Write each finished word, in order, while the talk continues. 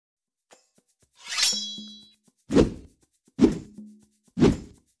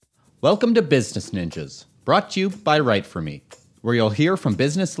Welcome to Business Ninjas, brought to you by WriteForMe, where you'll hear from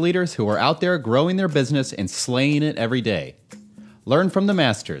business leaders who are out there growing their business and slaying it every day. Learn from the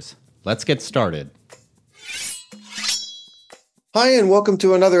masters. Let's get started. Hi, and welcome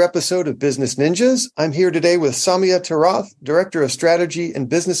to another episode of Business Ninjas. I'm here today with Samia Tarath, Director of Strategy and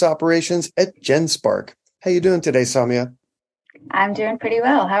Business Operations at GenSpark. How you doing today, Samia? I'm doing pretty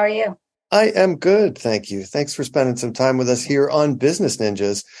well. How are you? I am good, thank you. Thanks for spending some time with us here on Business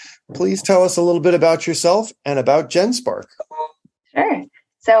Ninjas. Please tell us a little bit about yourself and about GenSpark. Sure.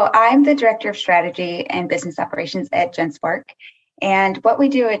 So I'm the Director of Strategy and Business Operations at GenSpark. And what we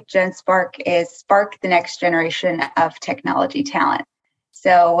do at GenSpark is spark the next generation of technology talent.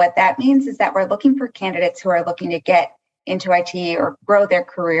 So what that means is that we're looking for candidates who are looking to get into IT or grow their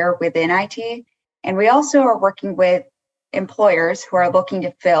career within IT. And we also are working with employers who are looking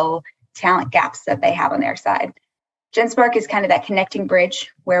to fill talent gaps that they have on their side. GenSpark is kind of that connecting bridge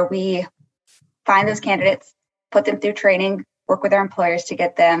where we find those candidates, put them through training, work with our employers to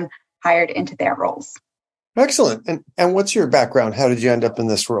get them hired into their roles. Excellent. And what's your background? How did you end up in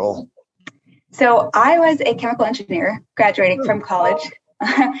this role? So I was a chemical engineer graduating from college.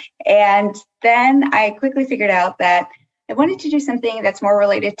 And then I quickly figured out that I wanted to do something that's more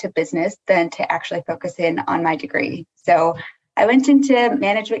related to business than to actually focus in on my degree. So I went into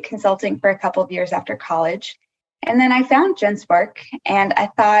management consulting for a couple of years after college. And then I found GenSpark, and I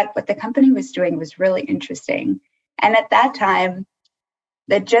thought what the company was doing was really interesting. And at that time,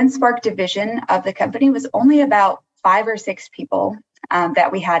 the GenSpark division of the company was only about 5 or 6 people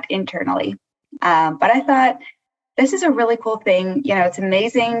that we had internally. But I thought, this is a really cool thing. You know, it's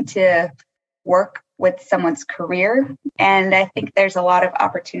amazing to work with someone's career. And I think there's a lot of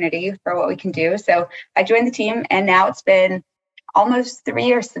opportunity for what we can do. So I joined the team, and now it's been almost 3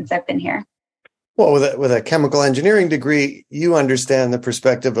 years since I've been here. Well, with a chemical engineering degree, you understand the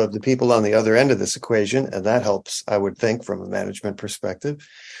perspective of the people on the other end of this equation, and that helps, I would think, from a management perspective.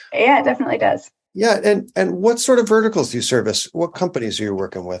 Yeah, it definitely does. Yeah, and what sort of verticals do you service? What companies are you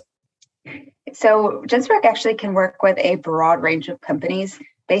working with? So GenSpark actually can work with a broad range of companies.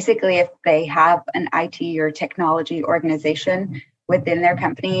 Basically, if they have an IT or technology organization within their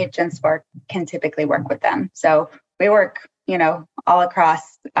company, GenSpark can typically work with them. So we work all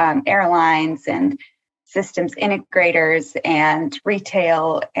across airlines and systems integrators and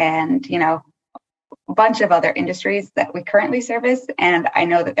retail and, a bunch of other industries that we currently service. And I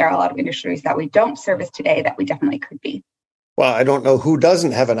know that there are a lot of industries that we don't service today that we definitely could be. Well, I don't know who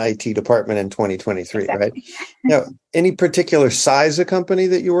doesn't have an IT department in 2023, exactly. Right? Now, any particular size of company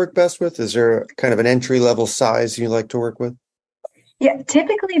that you work best with? Is there kind of an entry-level size you like to work with? Yeah,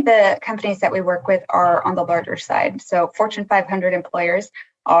 typically the companies that we work with are on the larger side. So Fortune 500 employers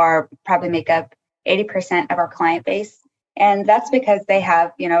probably make up 80% of our client base. And that's because they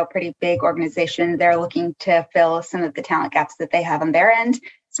have, a pretty big organization. They're looking to fill some of the talent gaps that they have on their end.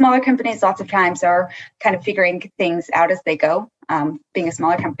 Smaller companies lots of times are kind of figuring things out as they go. Being a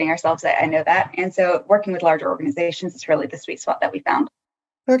smaller company ourselves, I know that. And so working with larger organizations is really the sweet spot that we found.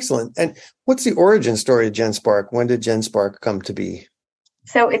 Excellent. And what's the origin story of GenSpark? When did GenSpark come to be?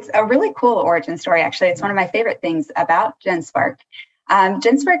 So it's a really cool origin story, actually. It's one of my favorite things about GenSpark.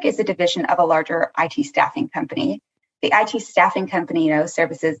 GenSpark is a division of a larger IT staffing company. The IT staffing company,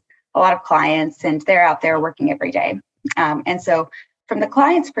 services a lot of clients, and they're out there working every day. And so from the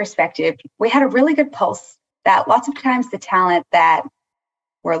client's perspective, we had a really good pulse that lots of times the talent that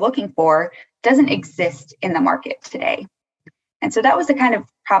we're looking for doesn't exist in the market today. And so that was the kind of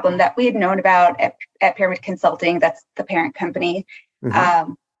problem that we had known about at Pyramid Consulting. That's the parent company.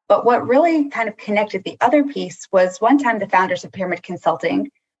 Mm-hmm. But what really kind of connected the other piece was one time the founders of Pyramid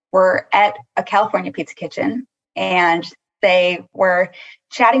Consulting were at a California pizza kitchen, and they were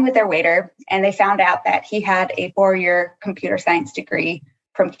chatting with their waiter, and they found out that he had a 4-year computer science degree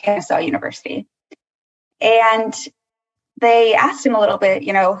from Kennesaw University. And they asked him a little bit,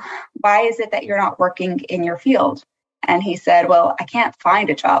 why is it that you're not working in your field? And he said, well, I can't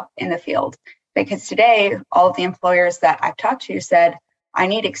find a job in the field. Because today, all of the employers that I've talked to said, I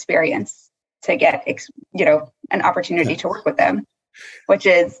need experience to get, an opportunity to work with them, which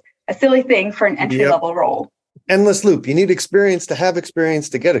is a silly thing for an entry-level role. Endless loop. You need experience to have experience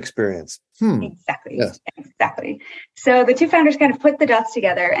to get experience. Exactly. Yes. Exactly. So the two founders kind of put the dots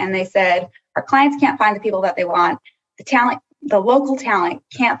together, and they said, our clients can't find the people that they want. The local talent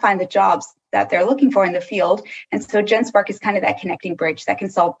can't find the jobs that they're looking for in the field. And so GenSpark is kind of that connecting bridge that can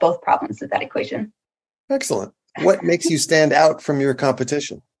solve both problems of that equation. Excellent. What makes you stand out from your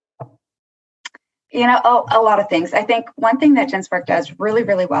competition? A lot of things. I think one thing that GenSpark does really,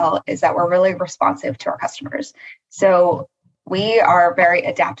 really well is that we're really responsive to our customers. So we are very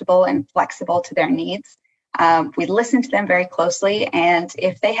adaptable and flexible to their needs. We listen to them very closely. And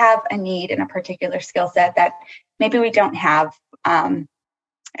if they have a need in a particular skill set that maybe we don't have a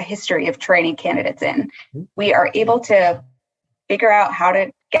history of training candidates in, we are able to figure out how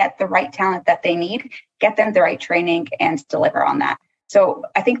to get the right talent that they need, get them the right training, and deliver on that. So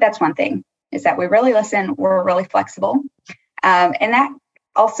I think that's one thing, is that we really listen, we're really flexible. And that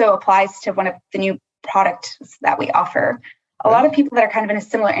also applies to one of the new products that we offer. A lot of people that are kind of in a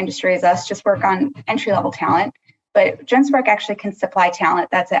similar industry as us just work on entry-level talent, but GenSpark actually can supply talent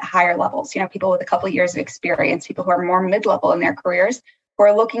that's at higher levels. People with a couple of years of experience, people who are more mid-level in their careers, who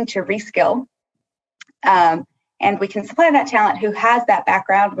are looking to reskill. And we can supply that talent who has that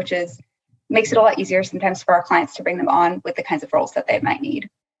background, which makes it a lot easier sometimes for our clients to bring them on with the kinds of roles that they might need.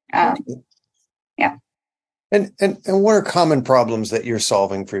 Yeah. And what are common problems that you're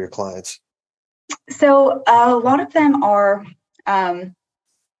solving for your clients? So a lot of them are,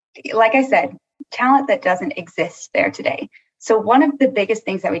 like I said, talent that doesn't exist there today. So one of the biggest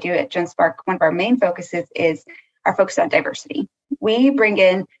things that we do at GenSpark, one of our main focuses is our focus on diversity. We bring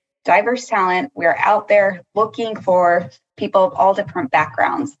in diverse talent. We're out there looking for people of all different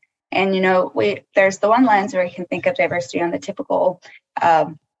backgrounds. And, there's the one lens where you can think of diversity on the typical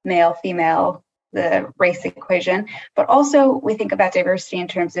male, female, the race equation, but also we think about diversity in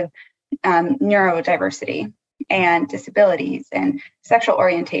terms of neurodiversity and disabilities and sexual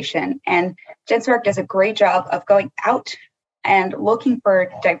orientation. And GenSpark does a great job of going out and looking for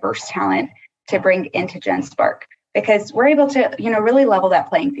diverse talent to bring into GenSpark, because we're able to, really level that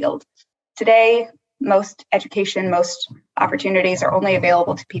playing field. Today, most education, most opportunities are only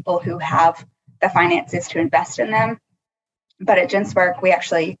available to people who have the finances to invest in them. But at GenSpark, we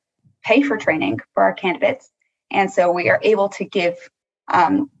actually pay for training for our candidates. And so we are able to give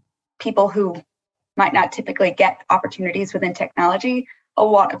people who might not typically get opportunities within technology a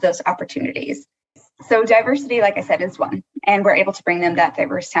lot of those opportunities. So diversity, like I said, is one, and we're able to bring them that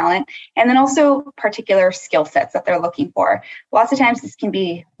diverse talent, and then also particular skill sets that they're looking for. Lots of times this can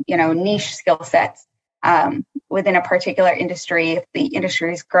be, niche skill sets within a particular industry. If the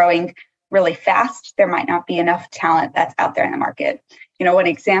industry is growing really fast, there might not be enough talent that's out there in the market. One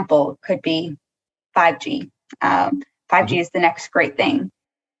example could be 5G. 5G is the next great thing,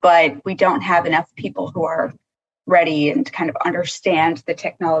 but we don't have enough people who are ready and kind of understand the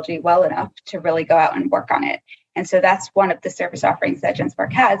technology well enough to really go out and work on it. And so that's one of the service offerings that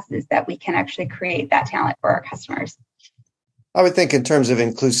GenSpark has, is that we can actually create that talent for our customers. I would think in terms of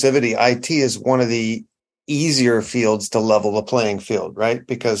inclusivity, IT is one of the easier fields to level the playing field, right?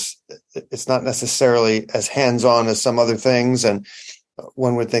 Because it's not necessarily as hands-on as some other things. And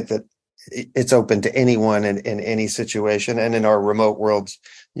one would think that it's open to anyone in any situation. And in our remote worlds,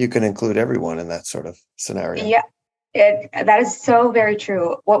 you can include everyone in that sort of scenario. Yeah, that is so very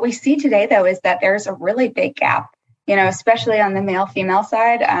true. What we see today, though, is that there's a really big gap, especially on the male-female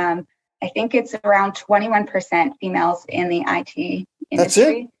side. I think it's around 21% females in the IT industry. That's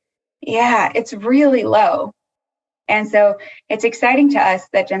it? Yeah, it's really low. And so it's exciting to us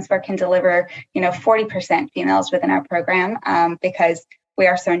that GenSpark can deliver, 40% females within our program because we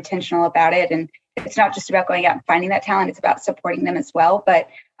are so intentional about it. And it's not just about going out and finding that talent, it's about supporting them as well. But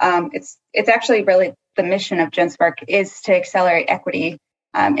it's actually really the mission of GenSpark is to accelerate equity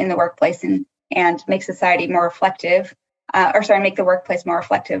in the workplace and make society more reflective, make the workplace more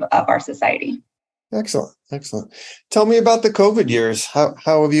reflective of our society. Excellent. Tell me about the COVID years. How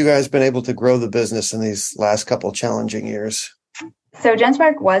have you guys been able to grow the business in these last couple challenging years? So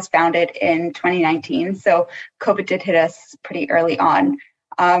GenSpark was founded in 2019. So COVID did hit us pretty early on.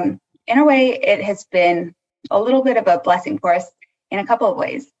 In a way, it has been a little bit of a blessing for us in a couple of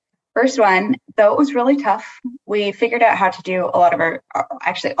ways. First one, though it was really tough, we figured out how to do all of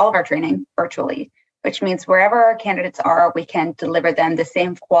our training virtually, which means wherever our candidates are, we can deliver them the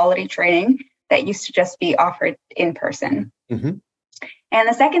same quality training that used to just be offered in person. Mm-hmm. And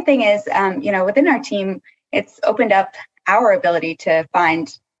the second thing is, within our team, it's opened up our ability to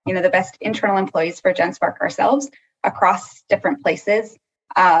find, the best internal employees for GenSpark ourselves across different places.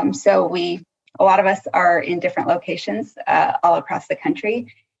 So a lot of us are in different locations all across the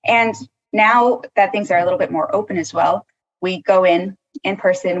country. And now that things are a little bit more open as well, we go in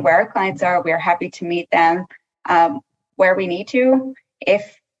person where our clients are. We are happy to meet them where we need to.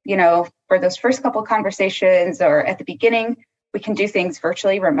 If, for those first couple conversations or at the beginning, we can do things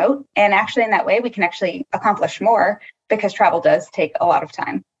virtually remote. And actually in that way, we can actually accomplish more because travel does take a lot of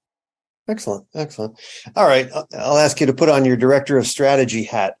time. Excellent. All right. I'll ask you to put on your director of strategy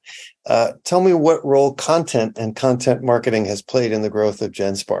hat. Tell me what role content and content marketing has played in the growth of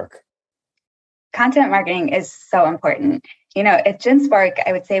GenSpark. Content marketing is so important. At GenSpark,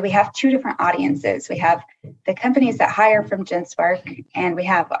 I would say we have two different audiences. We have the companies that hire from GenSpark, and we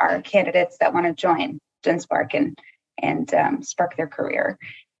have our candidates that want to join GenSpark and spark their career.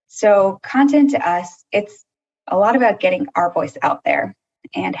 So content to us, it's a lot about getting our voice out there.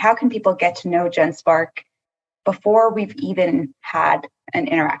 And how can people get to know GenSpark before we've even had an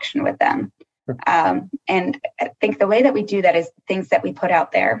interaction with them? And I think the way that we do that is things that we put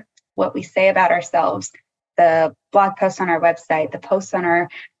out there, what we say about ourselves, the blog posts on our website, the posts on our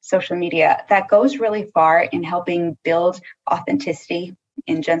social media, that goes really far in helping build authenticity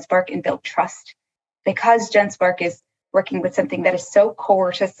in GenSpark and build trust. Because GenSpark is working with something that is so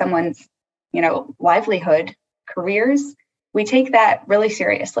core to someone's, livelihood, careers, we take that really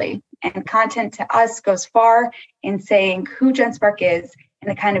seriously. And content to us goes far in saying who GenSpark is and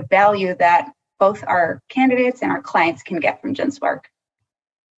the kind of value that both our candidates and our clients can get from GenSpark.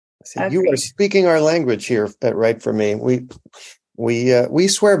 You are speaking our language here at WriteForMe. We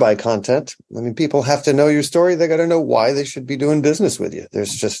swear by content. I mean, people have to know your story. They got to know why they should be doing business with you.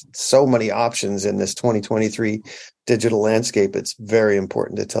 There's just so many options in this 2023 digital landscape. It's very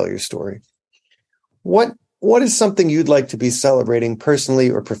important to tell your story. What is something you'd like to be celebrating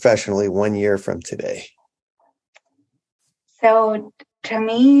personally or professionally 1 year from today? So to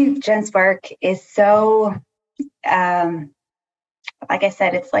me, GenSpark is so, like I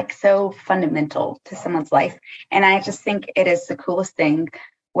said, it's like so fundamental to someone's life. And I just think it is the coolest thing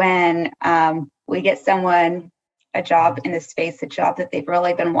when we get someone a job in this space, a job that they've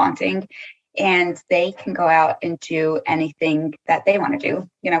really been wanting, and they can go out and do anything that they want to do.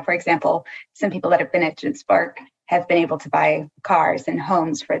 For example, some people that have been at GenSpark have been able to buy cars and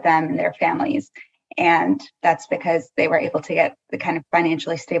homes for them and their families. And that's because they were able to get the kind of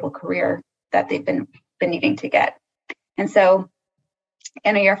financially stable career that they've been needing to get. And so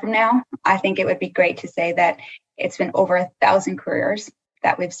in a year from now, I think it would be great to say that it's been over 1,000 careers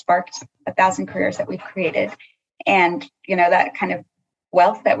that we've sparked, 1,000 careers that we've created. And, that kind of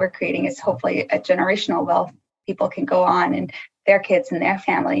wealth that we're creating is hopefully a generational wealth. People can go on and their kids and their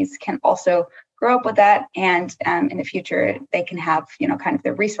families can also grow up with that. And in the future, they can have, kind of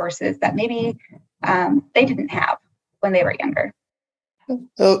the resources that maybe they didn't have when they were younger.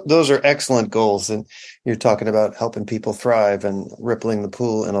 Those are excellent goals. And you're talking about helping people thrive and rippling the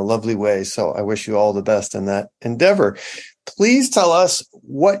pool in a lovely way. So I wish you all the best in that endeavor. Please tell us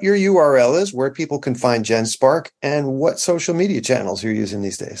what your URL is, where people can find GenSpark, and what social media channels you're using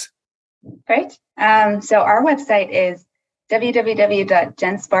these days. Great. So our website is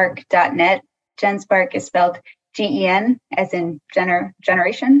www.genspark.net. GenSpark is spelled GEN as in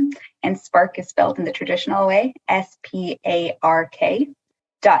generation, and Spark is spelled in the traditional way, SPARK.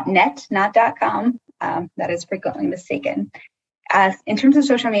 .net, not .com. That is frequently mistaken. In terms of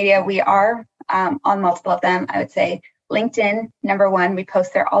social media, we are on multiple of them. I would say LinkedIn, number one, we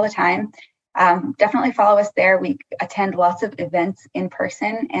post there all the time. Definitely follow us there. We attend lots of events in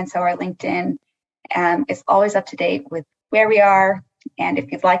person. And so our LinkedIn is always up to date with where we are. And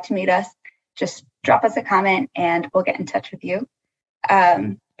if you'd like to meet us, just drop us a comment and we'll get in touch with you.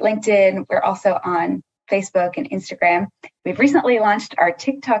 LinkedIn, we're also on Facebook and Instagram. We've recently launched our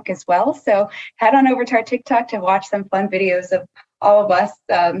TikTok as well. So head on over to our TikTok to watch some fun videos of all of us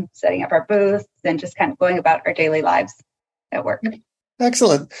setting up our booths and just kind of going about our daily lives at work.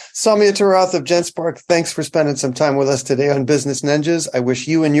 Excellent. Samia Tarath of GenSpark, thanks for spending some time with us today on Business Ninjas. I wish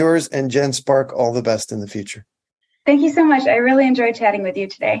you and yours and GenSpark all the best in the future. Thank you so much. I really enjoyed chatting with you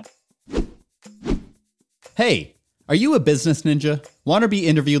today. Hey, are you a business ninja? Want to be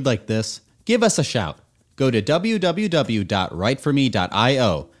interviewed like this? Give us a shout. Go to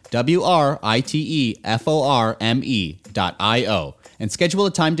www.writeforme.io, WRITEFORME.io, and schedule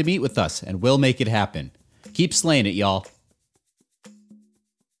a time to meet with us, and we'll make it happen. Keep slaying it, y'all.